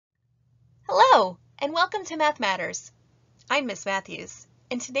Hello, and welcome to Math Matters. I'm Miss Matthews,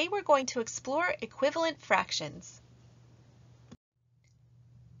 and today we're going to explore equivalent fractions.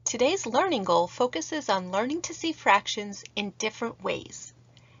 Today's learning goal focuses on learning to see fractions in different ways,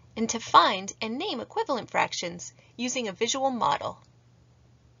 and to find and name equivalent fractions using a visual model.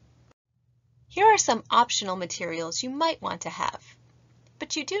 Here are some optional materials you might want to have,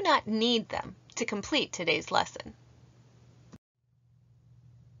 but you do not need them to complete today's lesson.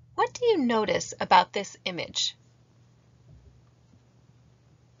 What do you notice about this image?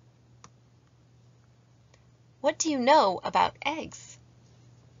 What do you know about eggs?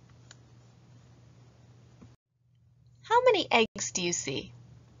 How many eggs do you see?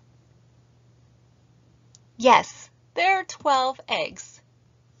 Yes, there are 12 eggs.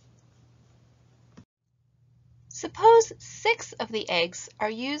 Suppose 6 of the eggs are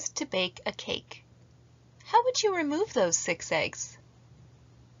used to bake a cake. How would you remove those 6 eggs?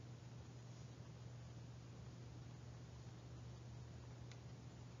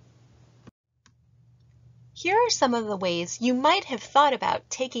 Here are some of the ways you might have thought about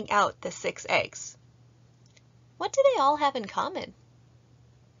taking out the 6 eggs. What do they all have in common?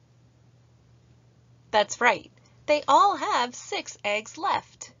 That's right, they all have 6 eggs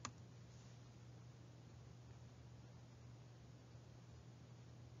left.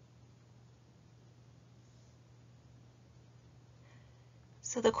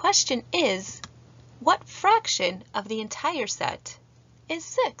 So the question is, what fraction of the entire set is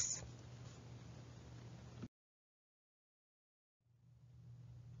 6?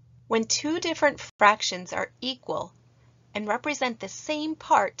 When two different fractions are equal and represent the same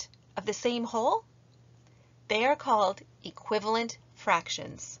part of the same whole, they are called equivalent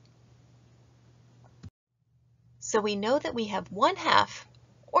fractions. So we know that we have 1/2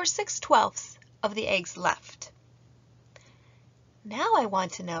 or 6/12 of the eggs left. Now I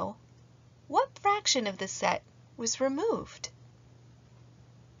want to know, what fraction of the set was removed?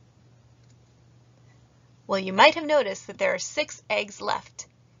 Well, you might have noticed that there are 6 eggs left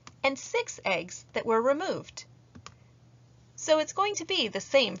and 6 eggs that were removed. So it's going to be the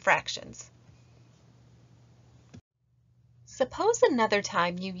same fractions. Suppose another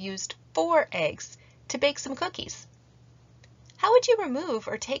time you used 4 eggs to bake some cookies. How would you remove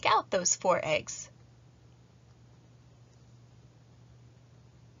or take out those 4 eggs?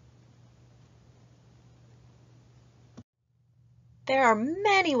 There are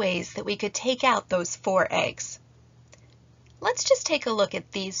many ways that we could take out those 4 eggs. Let's just take a look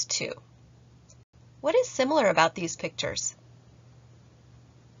at these two. What is similar about these pictures?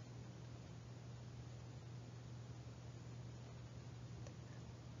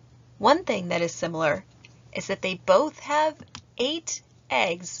 One thing that is similar is that they both have 8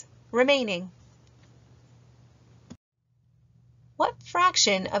 eggs remaining. What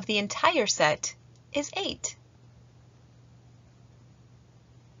fraction of the entire set is 8?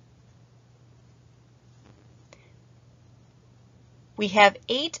 We have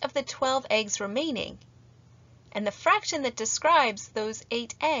 8 of the 12 eggs remaining, and the fraction that describes those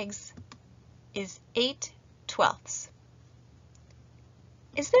 8 eggs is 8/12.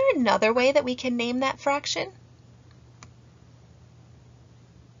 Is there another way that we can name that fraction?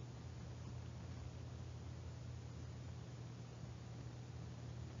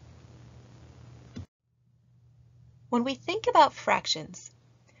 When we think about fractions,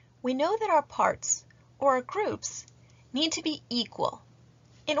 we know that our parts, or our groups, need to be equal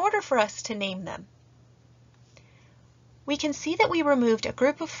in order for us to name them. We can see that we removed a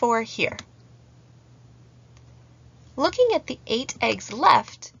group of 4 here. Looking at the 8 eggs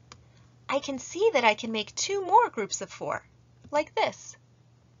left, I can see that I can make 2 more groups of 4, like this.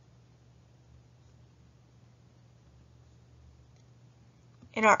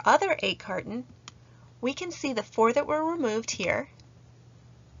 In our other egg carton, we can see the 4 that were removed here,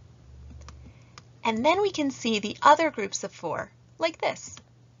 and then we can see the other groups of 4, like this.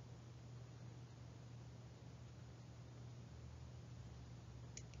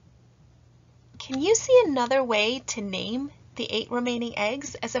 Can you see another way to name the 8 remaining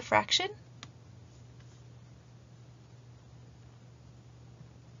eggs as a fraction?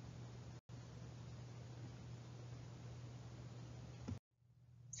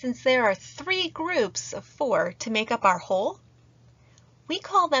 Since there are 3 groups of 4 to make up our whole, we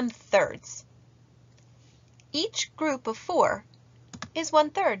call them thirds. Each group of 4 is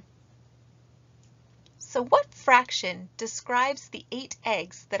 1/3. So what fraction describes the 8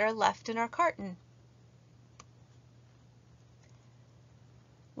 eggs that are left in our carton?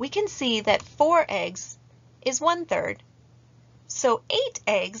 We can see that 4 eggs is 1/3, so 8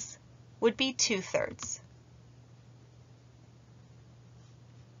 eggs would be 2/3.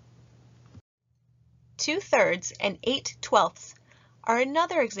 2/3 and 8/12 are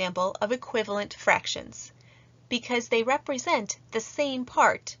another example of equivalent fractions because they represent the same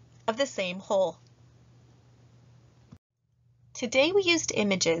part of the same whole. Today we used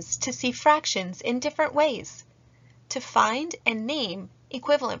images to see fractions in different ways, to find and name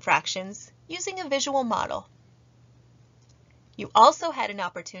equivalent fractions using a visual model. You also had an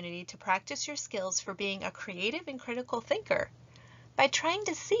opportunity to practice your skills for being a creative and critical thinker by trying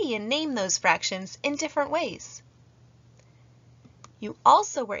to see and name those fractions in different ways. You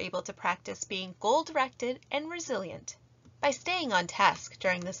also were able to practice being goal-directed and resilient by staying on task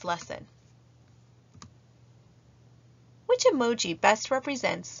during this lesson. Which emoji best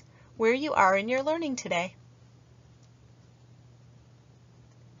represents where you are in your learning today?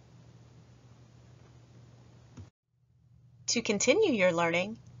 To continue your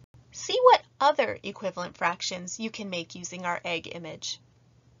learning, see what other equivalent fractions you can make using our egg image.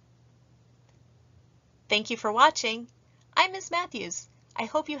 Thank you for watching. I'm Ms. Matthews. I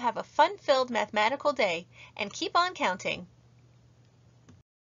hope you have a fun-filled mathematical day and keep on counting.